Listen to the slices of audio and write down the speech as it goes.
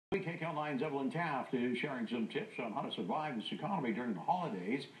KCAL9's Evelyn Taft is sharing some tips on how to survive this economy during the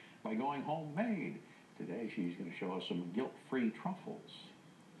holidays by going homemade. Today she's going to show us some guilt-free truffles.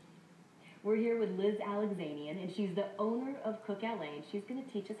 We're here with Liz Alexanian, and she's the owner of Cook LA, and she's going to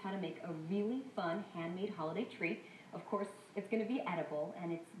teach us how to make a really fun handmade holiday treat. Of course, it's going to be edible,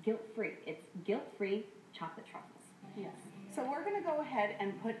 and it's guilt-free. It's guilt-free chocolate truffles. Yes. So we're going to go ahead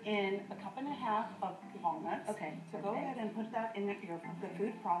and put in a cup and a half of walnuts. Okay. So go ahead and put that in the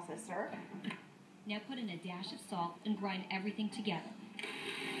food processor. Now put in a dash of salt and grind everything together.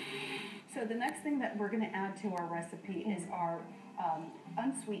 So the next thing that we're going to add to our recipe is our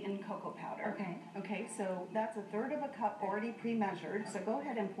unsweetened cocoa powder. Okay. Okay, so that's 1/3 of a cup already pre-measured. So go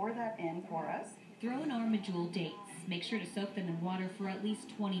ahead and pour that in for us. Throw in our medjool dates. Make sure to soak them in water for at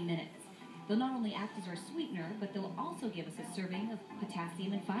least 20 minutes. They'll not only act as our sweetener, but they'll also give us a serving of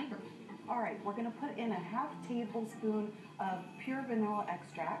potassium and fiber. All right, we're going to put in a 1/2 tablespoon of pure vanilla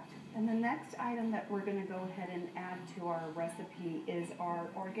extract. And the next item that we're going to go ahead and add to our recipe is our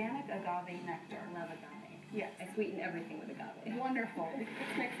organic agave nectar. I love agave. Yes. I sweeten everything with agave. Wonderful.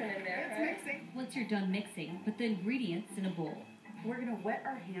 It's mixing in there. It's right? mixing. Once you're done mixing, put the ingredients in a bowl. We're going to wet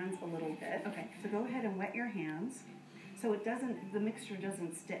our hands a little bit. Okay. So go ahead and wet your hands so the mixture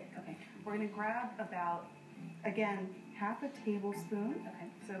doesn't stick. Okay. We're going to grab about, again, 1/2 tablespoon. Okay.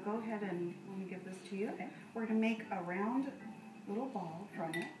 So go ahead and let me give this to you. Okay. We're going to make a round little ball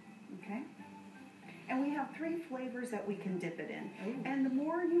from it. Okay. And we have 3 flavors that we can dip it in. Ooh. And the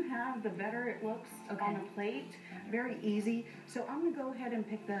more you have, the better it looks Okay. on a plate. Very easy. So I'm going to go ahead and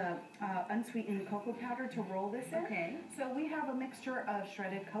pick the unsweetened cocoa powder to roll this in. Okay. So we have a mixture of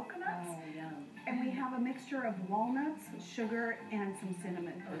shredded coconuts. Oh, yum. And we have a mixture of walnuts, sugar, and some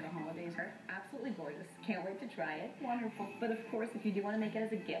cinnamon for the holidays. Absolutely gorgeous. Can't wait to try it. Wonderful. But of course, if you do want to make it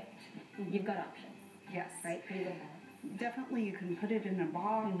as a gift, you've got options, Yes. right? Pretty little Definitely you can put it in a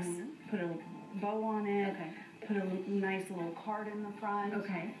box, put a bow on it, Okay. put a nice little card in the front.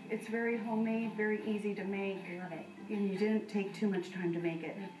 Okay. It's very homemade, very easy to make. Love it. And you didn't take too much time to make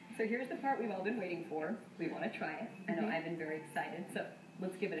it. So here's the part we've all been waiting for. We want to try it. I know I've been very excited, so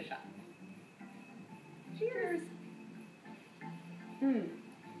let's give it a shot. Cheers!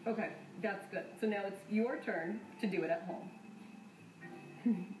 Okay, that's good. So now it's your turn to do it at home.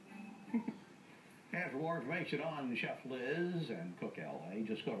 And for more information on Chef Liz and Cook LA,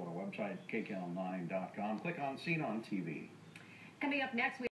 just go to our website, KCAL9.com. Click on Seen on TV. Coming up next,